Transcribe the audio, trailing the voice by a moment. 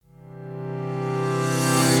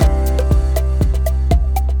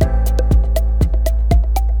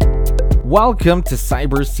Welcome to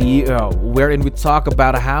Cyber CEO, wherein we talk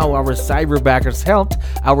about how our cyberbackers helped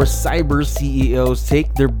our cyber CEOs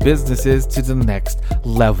take their businesses to the next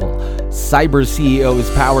level. Cyber CEO is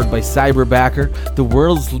powered by Cyberbacker, the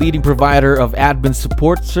world's leading provider of admin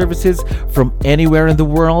support services from anywhere in the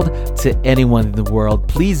world to anyone in the world.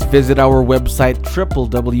 Please visit our website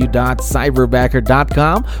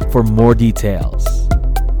www.cyberbacker.com for more details.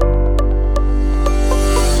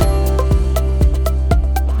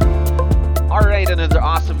 Another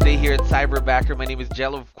awesome day here at Cyberbacker. My name is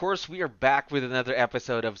Jello. Of course, we are back with another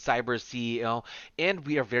episode of Cyber CEO, and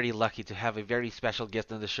we are very lucky to have a very special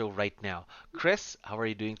guest on the show right now. Chris, how are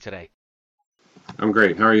you doing today? I'm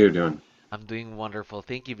great. How are you doing? I'm doing wonderful.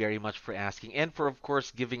 Thank you very much for asking and for, of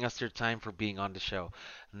course, giving us your time for being on the show.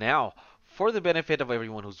 Now, for the benefit of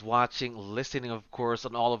everyone who's watching, listening, of course,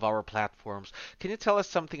 on all of our platforms, can you tell us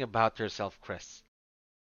something about yourself, Chris?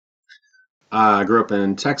 I grew up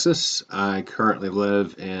in Texas. I currently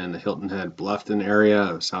live in the Hilton Head Bluffton area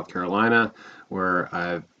of South Carolina, where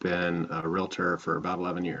I've been a realtor for about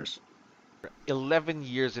 11 years. 11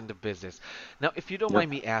 years in the business. Now, if you don't Yep.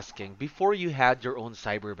 mind me asking, before you had your own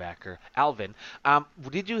cyberbacker, Alvin,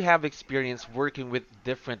 did you have experience working with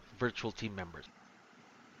different virtual team members?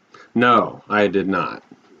 No, I did not.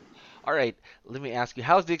 All right, let me ask you,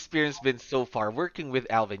 how's the experience been so far working with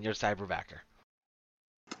Alvin, your cyberbacker?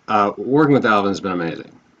 Working with Alvin has been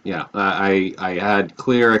amazing. Yeah, I had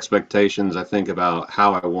clear expectations, I think, about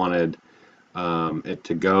how I wanted it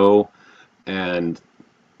to go. And,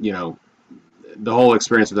 you know, the whole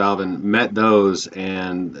experience with Alvin met those.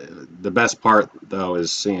 And the best part, though,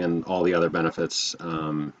 is seeing all the other benefits,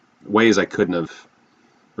 ways I couldn't have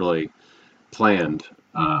really planned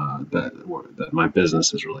that my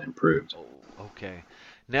business has really improved. Oh, okay.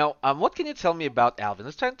 Now, what can you tell me about Alvin?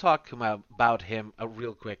 Let's try and talk about him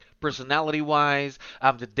real quick. Personality-wise,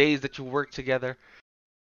 the days that you work together.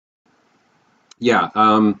 Yeah,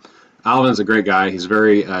 Alvin's a great guy. He's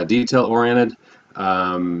very detail oriented,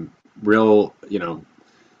 real,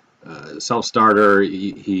 self-starter.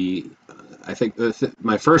 I think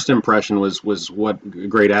my first impression was what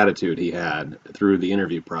great attitude he had through the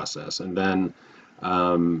interview process, and then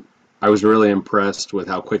I was really impressed with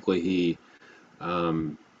how quickly he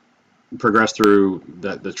um, progressed through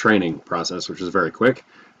the training process, which was very quick.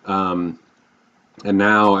 Um, and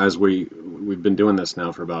now, as we've been doing this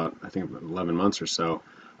now for about, I think, 11 months or so,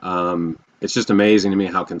 it's just amazing to me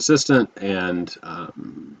how consistent and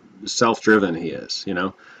self-driven he is.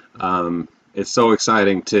 It's so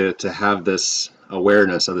exciting to have this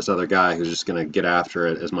awareness of this other guy who's just going to get after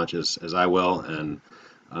it as much as I will, and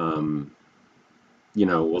um,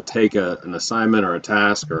 will take an assignment or a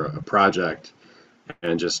task or a project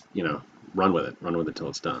and just run with it till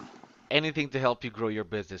it's done. Anything to help you grow your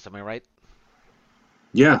business, am I right?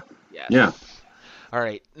 Yeah, yeah. Yes. All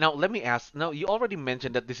right. Now, let me ask. Now, you already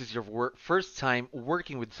mentioned that this is your first time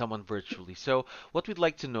working with someone virtually. So, what we'd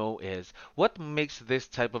like to know is what makes this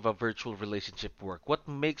type of a virtual relationship work? What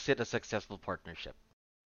makes it a successful partnership?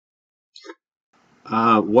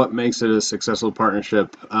 What makes it a successful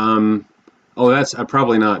partnership? That's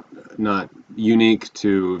probably not unique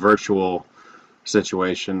to virtual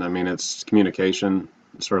situation. I mean, it's communication.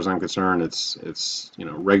 As far as I'm concerned, it's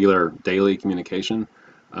regular daily communication,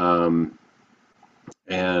 um,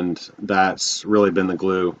 and that's really been the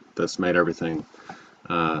glue that's made everything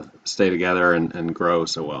stay together and grow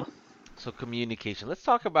so well. So, communication. Let's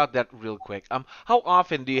talk about that real quick. How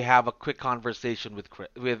often do you have a quick conversation with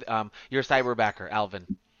your cyberbacker,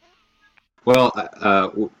 Alvin? Well, I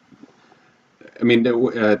mean,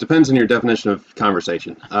 it depends on your definition of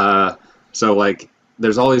conversation. So, like,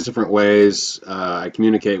 there's all these different ways I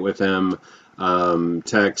communicate with him.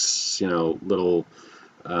 Texts, little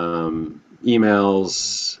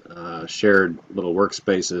emails, shared little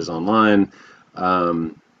workspaces online.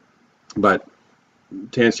 Um, but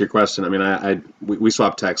to answer your question, I mean, we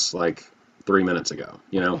swapped texts like 3 minutes ago.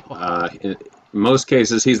 In most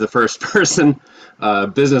cases, he's the first person,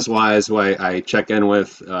 business-wise, who I check in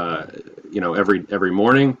with, every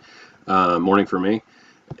morning, morning for me,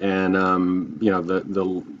 and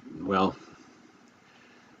the well,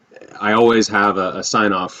 I always have a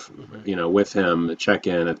sign off, Hmm. with him, a check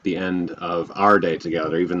in at the end of our day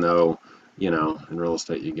together, even though, in real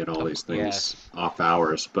estate you get all these things Yes. off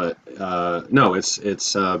hours. But no, it's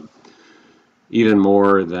even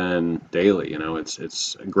more than daily.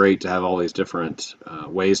 It's great to have all these different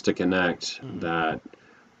ways to connect Hmm. that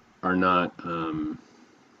are not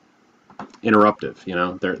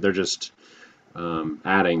interruptive. They're just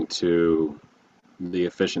adding to the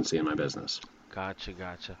efficiency in my business. Gotcha,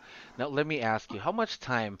 gotcha. Now, let me ask you, how much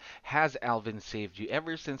time has Alvin saved you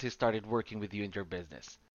ever since he started working with you in your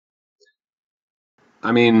business?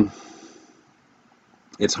 I mean,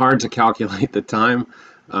 it's hard to calculate the time.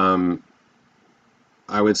 Um,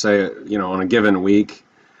 I would say, on a given week,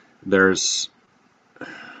 there's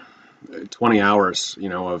 20 hours,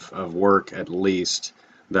 of work at least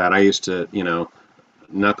that I used to,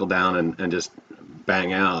 knuckle down and just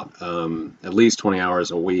bang out. At least 20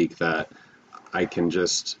 hours a week that I can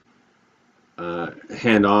just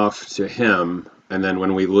hand off to him, and then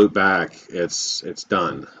when we loop back, it's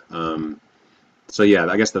done. So yeah,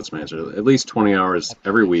 I guess that's my answer. At least 20 hours At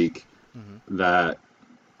every least. week Hmm. that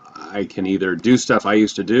I can either do stuff I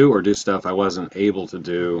used to do or do stuff I wasn't able to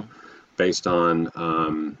do Hmm. based on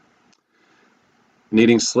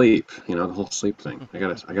needing sleep. The whole sleep thing. I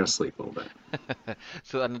gotta sleep a little bit.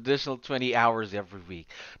 So an additional 20 hours every week.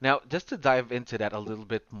 Now, just to dive into that a little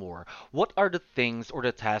bit more, what are the things or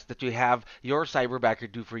the tasks that you have your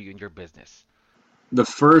cyberbacker do for you in your business? The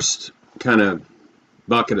first kind of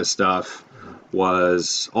bucket of stuff Hmm.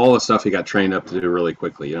 was all the stuff he got trained up to do really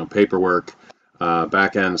quickly. Paperwork,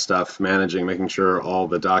 back end stuff, managing, making sure all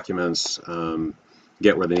the documents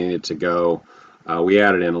get where they needed to go. We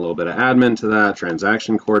added in a little bit of admin to that,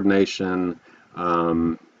 transaction coordination,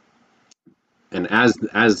 um, and as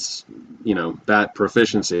that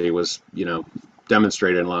proficiency was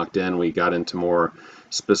demonstrated and locked in, we got into more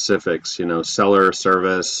specifics. Seller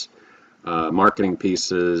service, marketing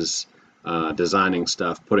pieces, designing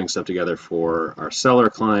stuff, putting stuff together for our seller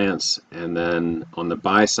clients, and then on the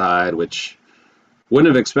buy side, which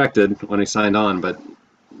wouldn't have expected when he signed on, but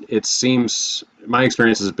it seems my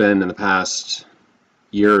experience has been in the past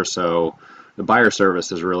year or so, the buyer service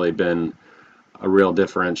has really been a real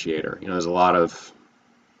differentiator. There's a lot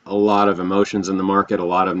of emotions in the market, a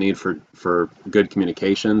lot of need for good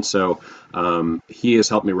communication. So he has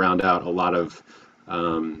helped me round out a lot of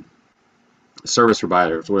um, service for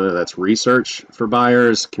buyers, whether that's research for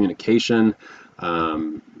buyers, communication,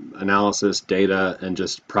 um, analysis, data, and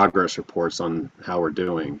just progress reports on how we're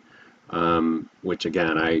doing. Which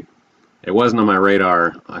again, it wasn't on my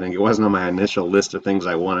radar. I think it wasn't on my initial list of things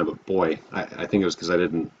I wanted, but boy, I think it was because I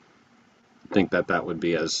didn't think that that would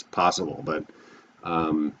be as possible. But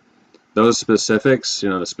um, those specifics,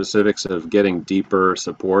 the specifics of getting deeper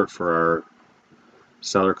support for our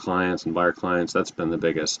seller clients and buyer clients, that's been the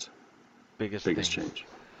biggest Biggest biggest things. change.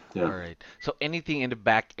 All Yeah. right. So anything in the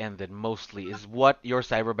back end then mostly is what your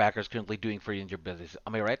cyberbacker is currently doing for you in your business.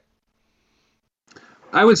 Am I right?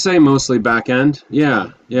 I would say mostly back end.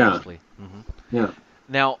 Yeah, yeah, Mostly. yeah.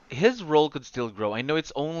 Now, his role could still grow. I know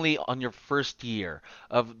it's only on your first year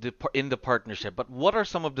in the partnership, but what are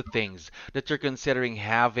some of the things that you're considering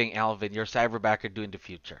having Alvin, your cyberbacker, do in the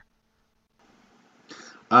future?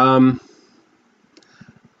 Um,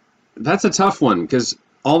 that's a tough one because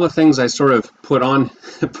all the things I sort of put on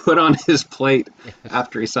put on his plate Yes.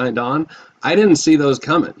 after he signed on, I didn't see those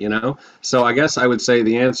coming. So I guess I would say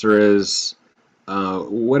the answer is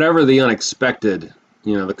whatever the unexpected,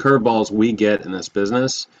 the curveballs we get in this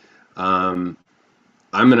business, um,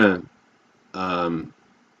 I'm gonna um,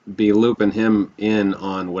 be looping him in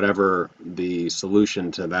on whatever the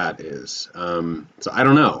solution to that is. So I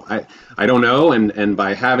don't know. I don't know, and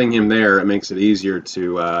by having him there, it makes it easier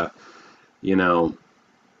to you know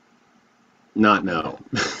not know.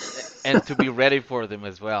 And to be ready for them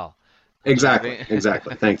as well. Exactly, Having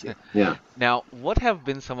exactly. Thank you. Yeah. Now, what have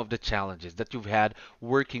been some of the challenges that you've had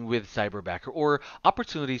working with Cyberbacker or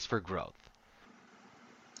opportunities for growth?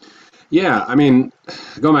 Yeah, I mean,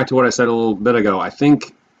 going back to what I said a little bit ago, I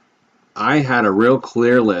think I had a real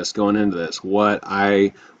clear list going into this, what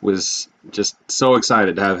I was just so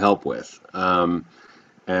excited to have help with.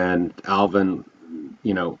 And Alvin,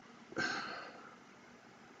 you know,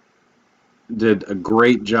 did a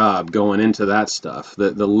great job going into that stuff.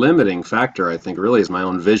 The limiting factor, I think, really is my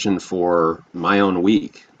own vision for my own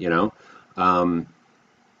week. Um,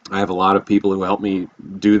 I have a lot of people who help me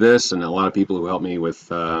do this, and a lot of people who help me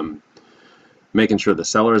with making sure the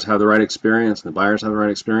sellers have the right experience and the buyers have the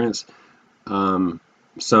right experience. Um,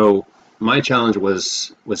 so my challenge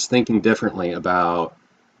was thinking differently about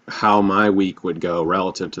how my week would go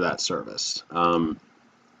relative to that service.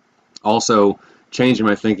 Also, changing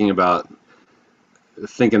my thinking about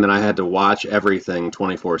thinking that I had to watch everything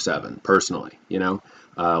 24/7 personally,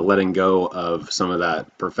 letting go of some of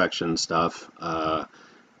that perfection stuff,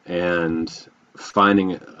 and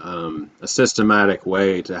finding a systematic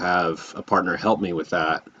way to have a partner help me with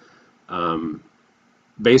that, um,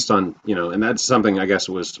 based on, and that's something I guess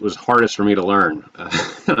was hardest for me to learn.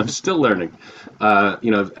 I'm still learning,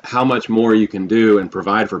 how much more you can do and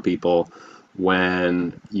provide for people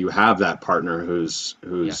when you have that partner who's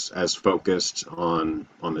as focused on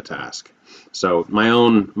the task. So my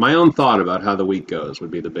own thought about how the week goes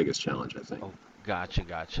would be the biggest challenge, I think. Oh, gotcha.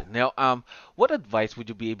 Now, what advice would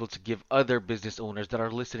you be able to give other business owners that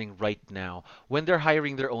are listening right now when they're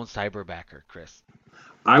hiring their own cyberbacker, Chris?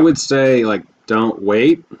 I would say, like, don't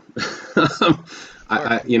wait. Sure.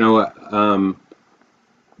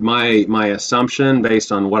 My assumption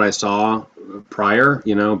based on what I saw prior,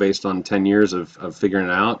 based on 10 years of figuring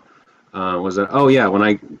it out, was that, oh yeah,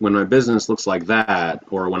 when my business looks like that,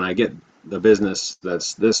 or when I get the business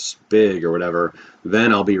that's this big or whatever,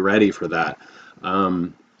 then I'll be ready for that.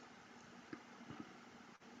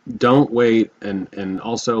 Don't wait, and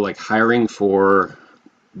also, like, hiring for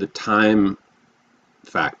the time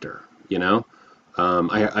factor,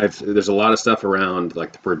 there's a lot of stuff around,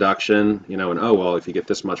 like, the production, and oh well, if you get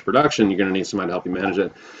this much production, you're going to need somebody to help you manage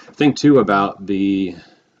it. Think too about the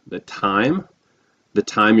time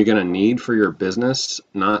you're going to need for your business,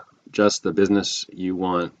 not just the business you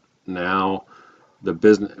want now. The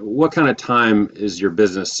business, what kind of time is your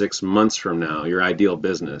business 6 months from now, your ideal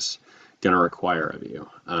business, going to require of you?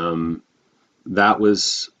 I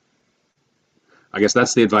guess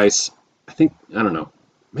that's the advice. I don't know.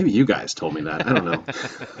 Maybe you guys told me that. I don't know.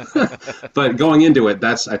 But going into it,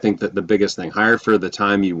 that's, I think, that the biggest thing. Hire for the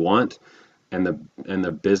time you want and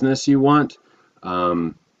the business you want,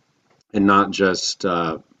 and not just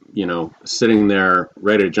sitting there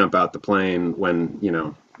ready to jump out the plane when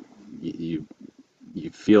you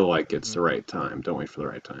feel like it's the right time. Don't wait for the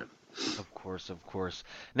right time. Of course.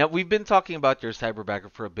 Now, we've been talking about your cyberbacker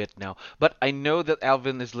for a bit now, but I know that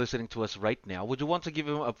Alvin is listening to us right now. Would you want to give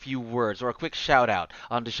him a few words or a quick shout out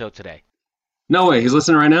on the show today? No way, he's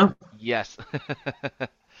listening right now? Yes.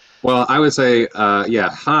 Well, I would say,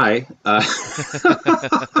 hi.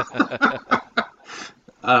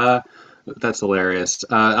 That's hilarious.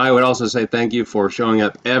 I would also say thank you for showing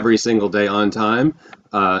up every single day on time,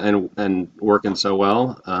 and working so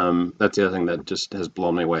well. That's the other thing that just has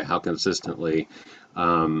blown me away, how consistently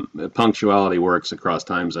punctuality works across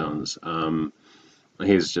time zones.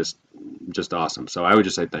 He's just awesome. So I would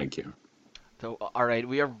just say thank you. So, all right,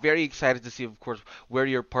 we are very excited to see, of course, where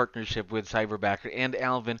your partnership with Cyberbacker and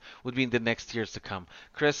Alvin would be in the next years to come.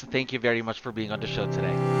 Chris, thank you very much for being on the show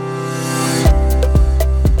today.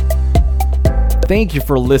 Thank you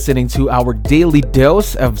for listening to our daily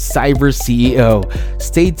dose of Cyber CEO.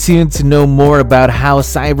 Stay tuned to know more about how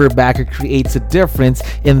Cyberbacker creates a difference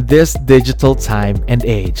in this digital time and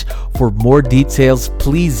age. For more details,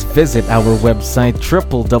 please visit our website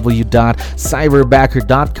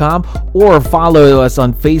www.cyberbacker.com or follow us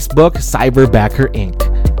on Facebook, Cyberbacker Inc.